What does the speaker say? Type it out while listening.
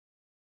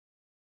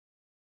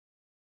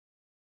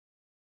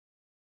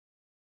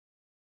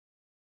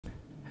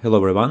Hello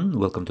everyone,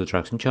 welcome to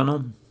trucksim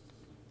channel.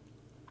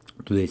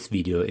 Today's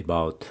video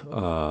about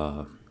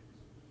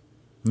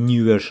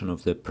new version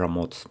of the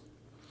Promods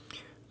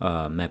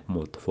map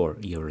mode for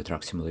Euro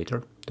Truck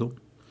Simulator 2.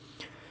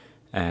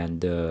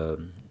 And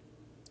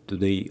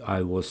today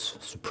I was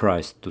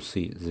surprised to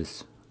see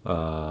this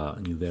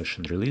new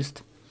version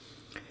released.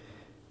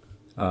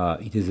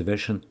 It is a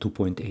version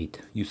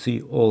 2.8. You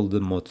see all the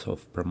mods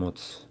of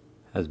Promods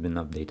has been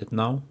updated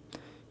now,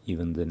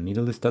 even the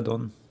Middle East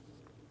add-on.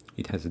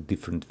 It has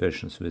different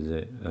versions with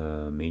the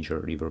major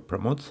river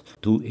Promods.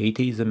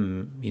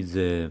 2.80 is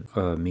a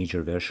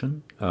major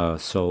version,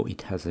 so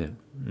it has a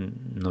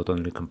not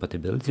only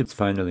compatibility, it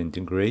finally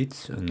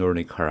integrates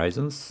Nordic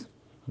Horizons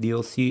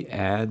DLC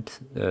and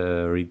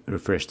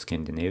refreshed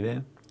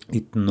Scandinavia.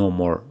 It no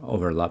more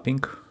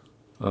overlapping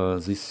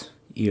these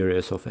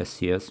areas of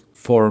SCS.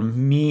 For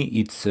me,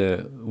 it's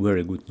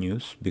very good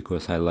news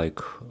because I like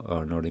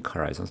Nordic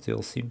Horizons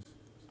DLC.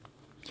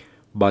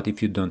 But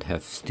if you don't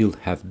have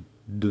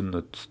do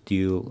not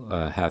still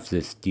have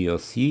this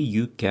DLC,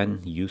 you can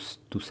use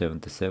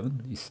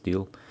 2.77. Is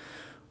still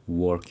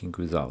working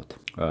without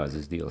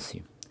this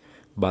DLC.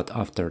 But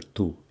after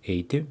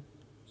 2.80,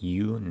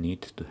 you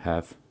need to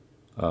have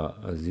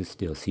this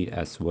DLC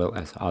as well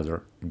as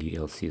other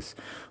DLCs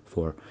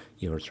for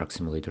Euro Truck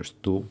Simulators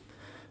 2.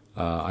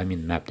 I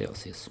mean map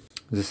DLCs.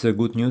 This is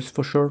good news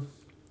for sure.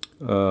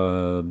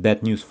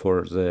 Bad news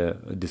for the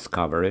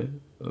discovery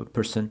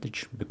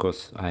percentage,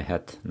 because I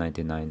had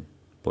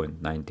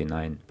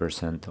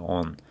 99.99%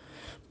 on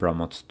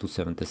Promods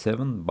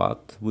 2.77,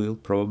 but we'll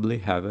probably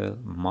have a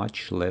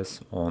much less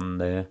on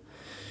the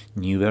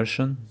new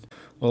version.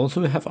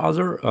 Also, we have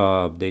other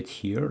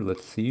updates here.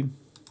 Let's see.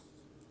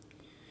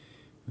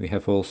 We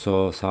have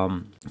also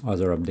some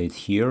other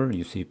updates here.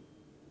 You see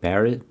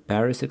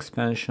Paris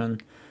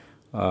expansion,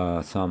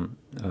 some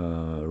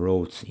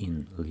roads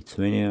in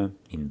Lithuania,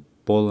 in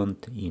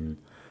Poland, in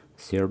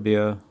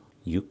Serbia,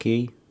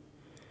 UK,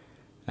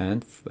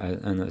 and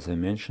as I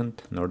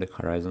mentioned, Nordic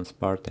Horizons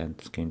part and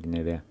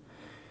Scandinavia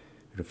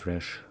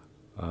refresh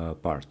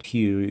part.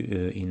 Here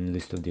in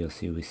list of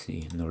DLC we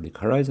see Nordic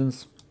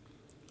Horizons,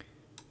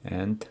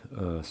 and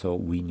so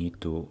we need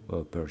to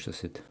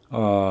purchase it.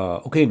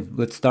 Okay,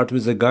 let's start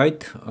with the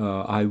guide.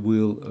 I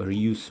will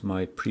reuse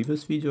my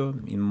previous video.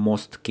 In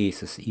most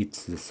cases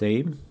it's the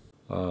same,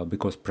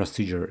 because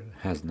procedure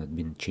has not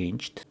been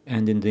changed,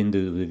 and in the end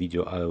of the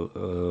video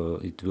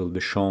it will be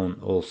shown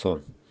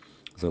also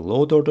the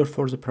load order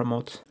for the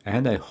Promods,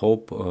 and I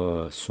hope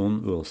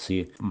soon we'll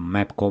see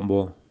map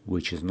combo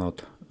which is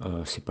not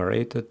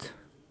separated.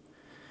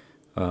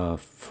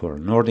 For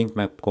Nordic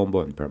map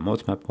combo and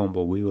Promods map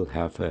combo, we will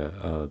have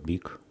a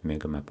big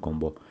mega map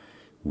combo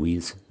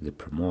with the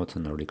Promods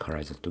and Nordic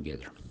Horizons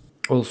together.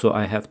 Also,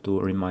 I have to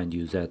remind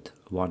you that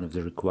one of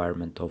the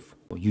requirements of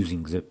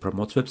using the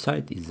Promods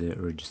website is the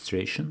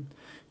registration.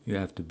 You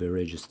have to be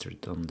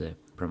registered on the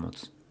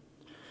Promods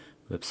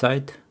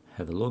website,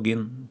 have a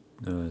login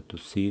to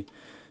see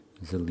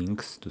the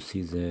links, to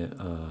see the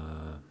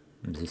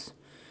this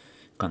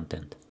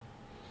content.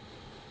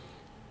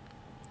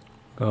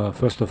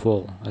 First of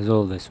all, as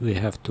always, we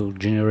have to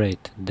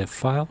generate the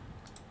file.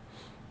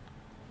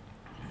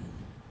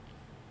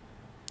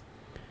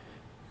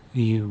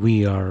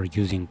 We are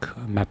using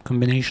map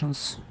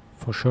combinations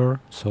for sure,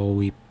 so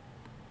we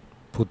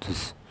put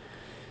this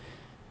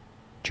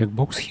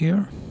checkbox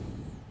here.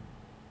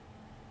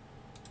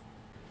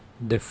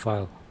 The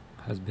file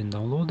has been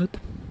downloaded,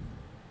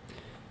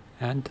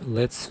 and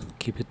let's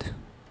keep it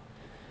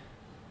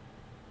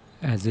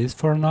as is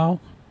for now.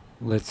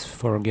 Let's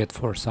forget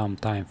for some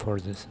time for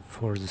this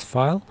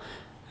file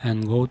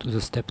and go to the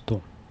step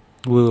 2.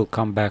 We will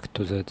come back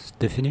to the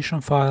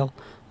definition file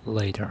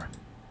later.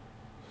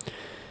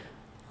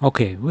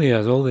 Okay, we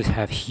as always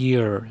have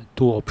here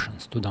two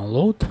options to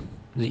download.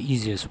 The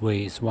easiest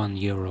way is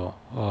 €1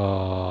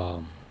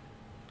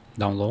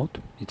 download.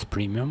 It's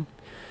premium,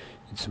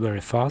 it's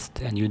very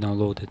fast, and you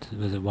download it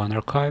with one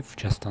archive.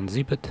 Just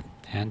unzip it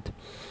and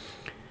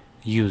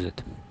use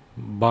it.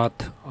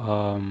 But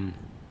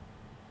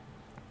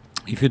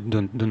if you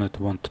do not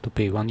want to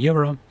pay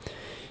 €1,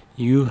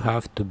 you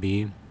have to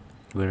be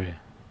very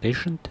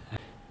patient,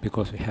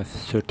 because we have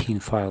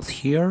 13 files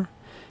here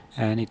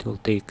and it will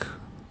take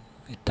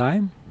a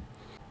time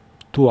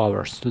 2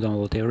 hours to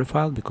download every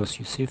file, because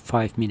you see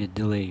 5-minute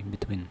delay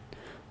between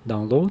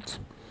downloads.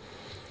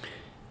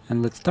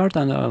 And let's start,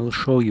 and I will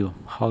show you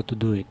how to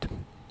do it.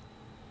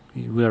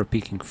 We are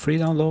picking free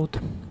download.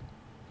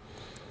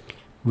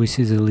 We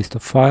see the list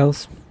of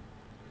files,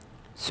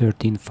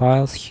 13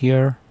 files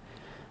here,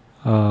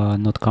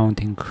 not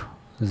counting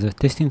the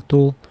testing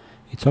tool,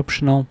 it's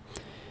optional.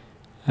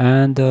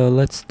 And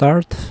let's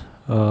start.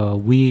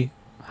 We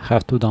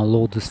have to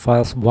download these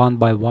files one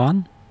by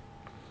one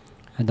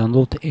and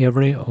download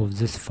every of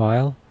this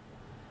file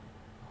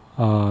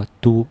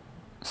to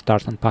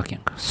start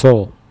unpacking.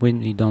 So when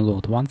we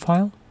download one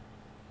file,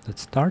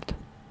 let's start.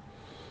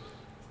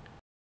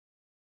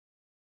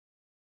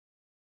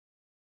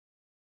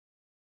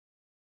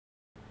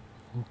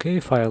 Okay,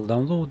 file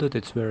downloaded,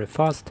 it's very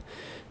fast.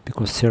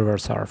 because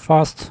servers are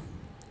fast,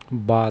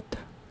 but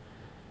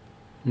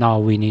now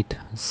we need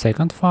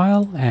second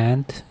file,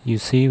 and you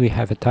see we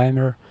have a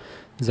timer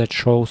that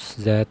shows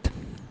that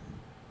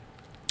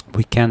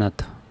we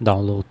cannot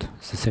download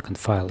the second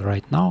file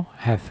right now,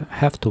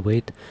 have to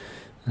wait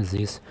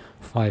this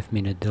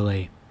 5-minute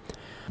delay.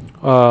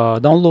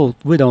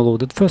 We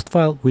downloaded first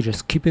file, we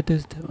just keep it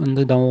in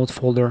the download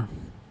folder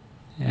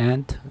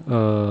and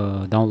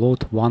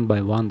download one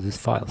by one these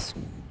files.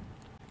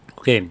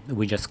 Okay,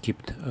 we just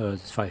skipped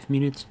this 5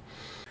 minutes,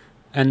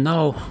 and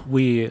now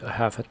we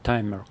have a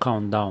timer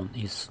countdown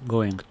is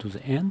going to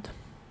the end,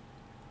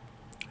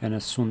 and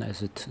as soon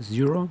as it's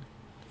 0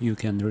 you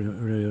can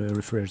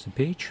refresh the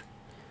page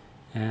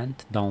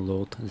and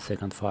download the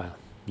second file.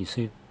 You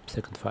see,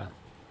 second file.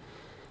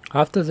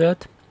 After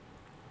that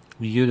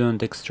you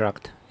don't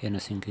extract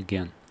anything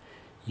again,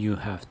 you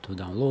have to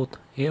download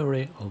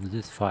every of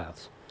these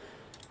files.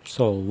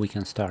 So we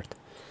can start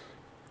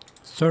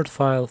third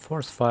file,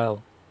 fourth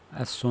file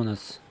as soon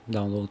as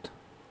download,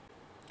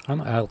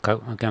 and I'll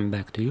come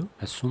back to you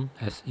as soon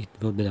as it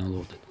will be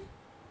downloaded.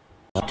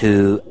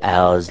 2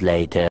 hours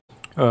later.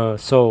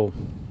 So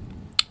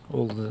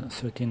all the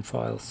 13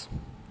 files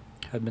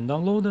have been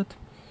downloaded.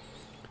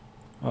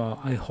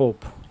 I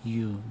hope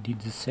you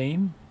did the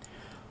same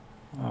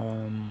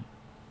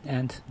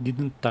and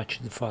didn't touch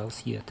the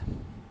files yet,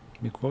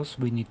 because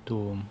we need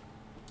to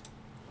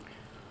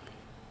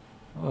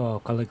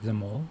collect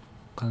them all,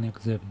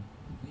 connect them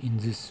in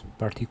this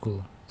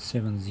particular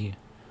 7z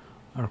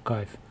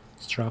archive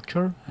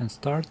structure and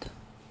start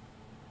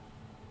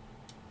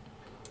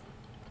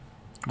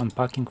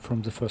unpacking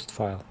from the first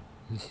file.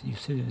 You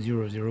see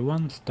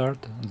 001,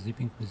 start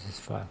unzipping with this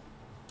file.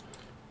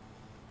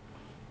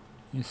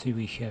 You see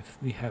we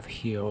have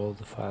here all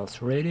the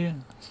files ready.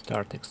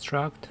 Start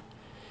extract,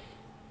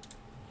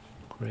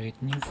 create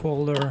new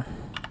folder,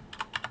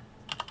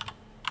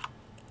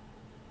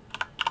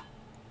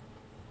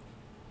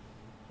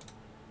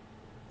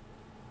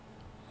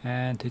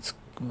 and it's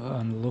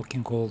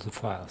unlocking all the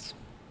files.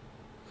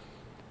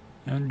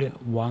 Only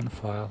one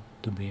file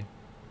to be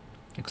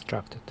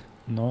extracted,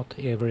 not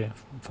every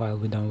file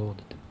we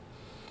downloaded,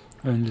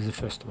 only the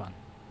first one,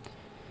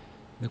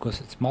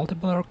 because it's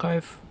multiple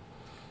archive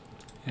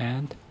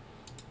and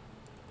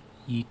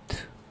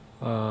it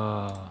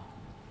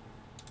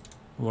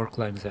work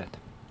like that.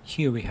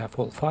 Here we have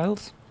all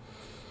files.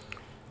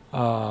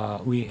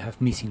 We have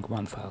missing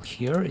one file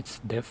here, it's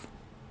def,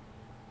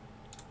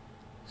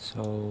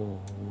 so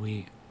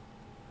we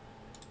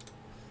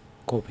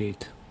copy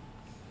it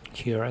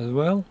here as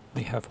well.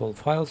 We have all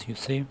files, you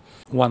see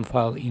one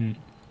file in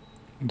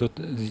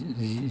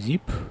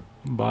 .zip,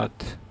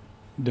 but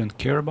don't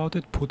care about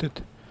it, put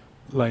it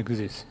like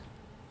this.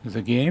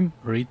 The game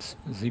reads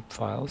zip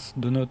files,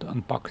 do not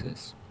unpack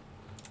this.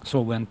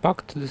 So we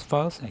unpacked these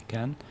files, I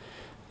can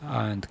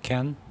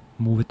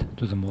move it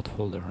to the mod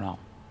folder now.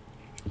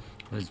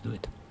 Let's do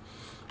it.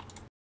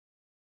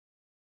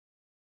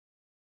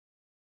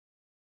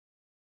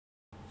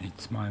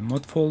 It's my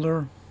mod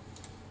folder.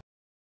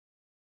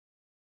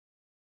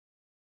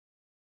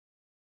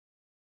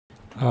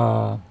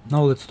 Now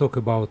let's talk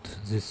about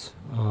this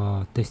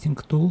testing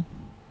tool.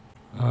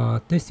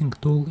 Testing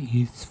tool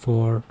is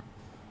for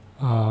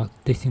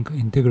testing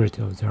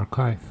integrity of the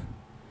archive.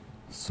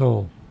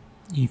 So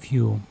if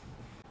you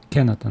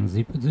cannot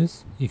unzip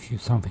this, if you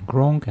something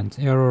wrong and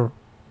error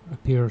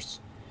appears,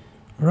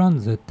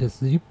 run the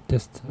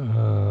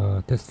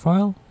test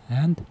file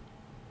and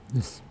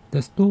this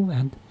test tool,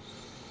 and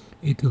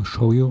it will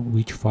show you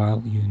which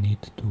file you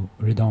need to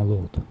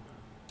re-download.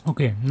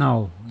 Okay,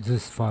 now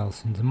these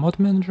files in the mod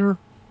manager.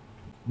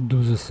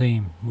 Do the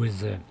same with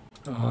the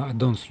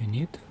add-ons you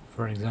need,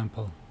 for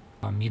example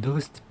a middle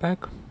list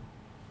pack.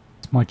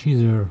 It's much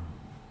easier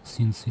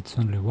since it's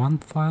only one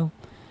file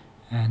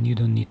and you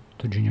don't need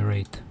to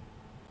generate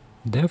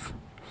def,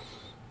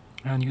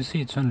 and you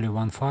see it's only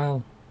one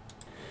file.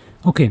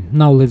 Okay,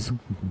 now let's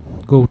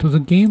go to the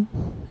game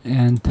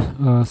and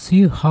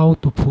see how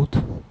to put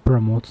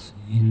promods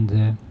in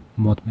the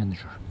mod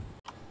manager.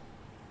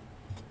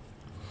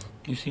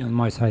 You see on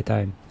my side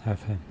I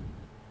have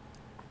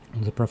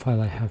on the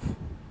profile I have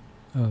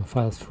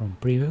files from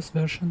previous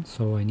version,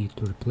 so I need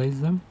to replace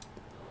them.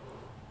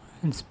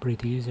 And it's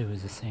pretty easy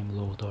with the same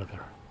load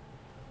order.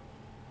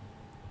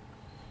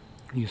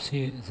 You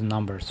see the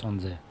numbers on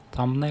the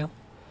thumbnail,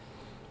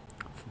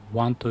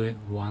 1 to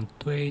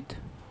 8,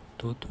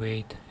 2 to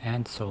 8,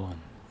 and so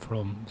on.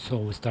 So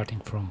we're starting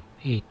from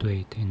 8 to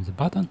 8 in the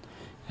bottom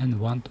and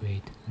 1 to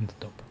 8 in the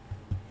top.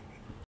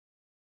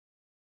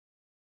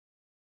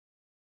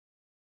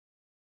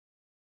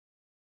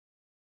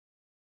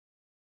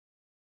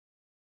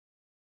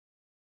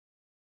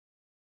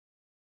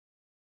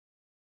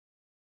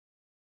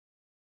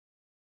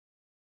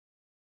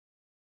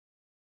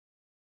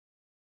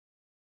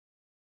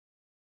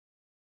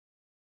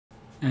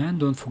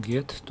 And don't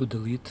forget to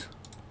delete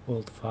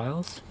old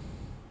files.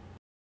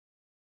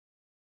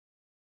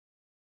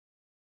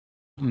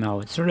 Now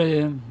it's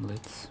ready.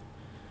 Let's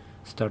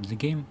start the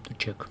game to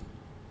check.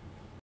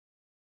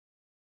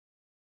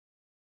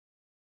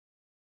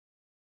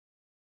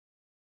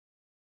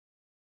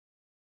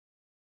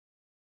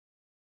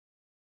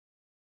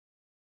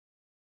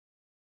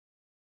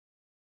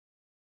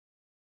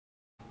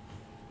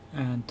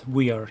 And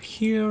we are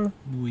here,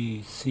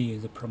 we see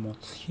the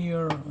promotes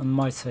here. On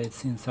my side,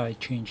 since I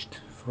changed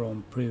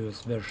from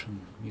previous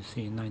version, you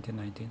see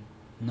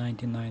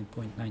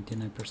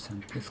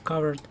 99.99%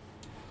 discovered,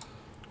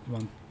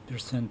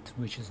 1%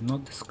 which is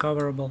not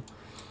discoverable.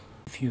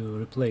 If you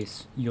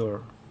replace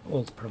your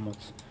old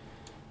promotes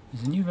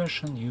with the new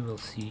version, you will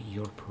see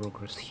your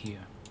progress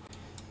here.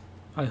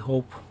 I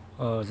hope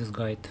this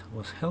guide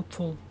was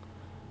helpful.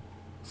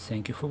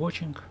 Thank you for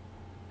watching.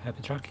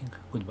 Happy trucking.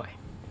 Goodbye.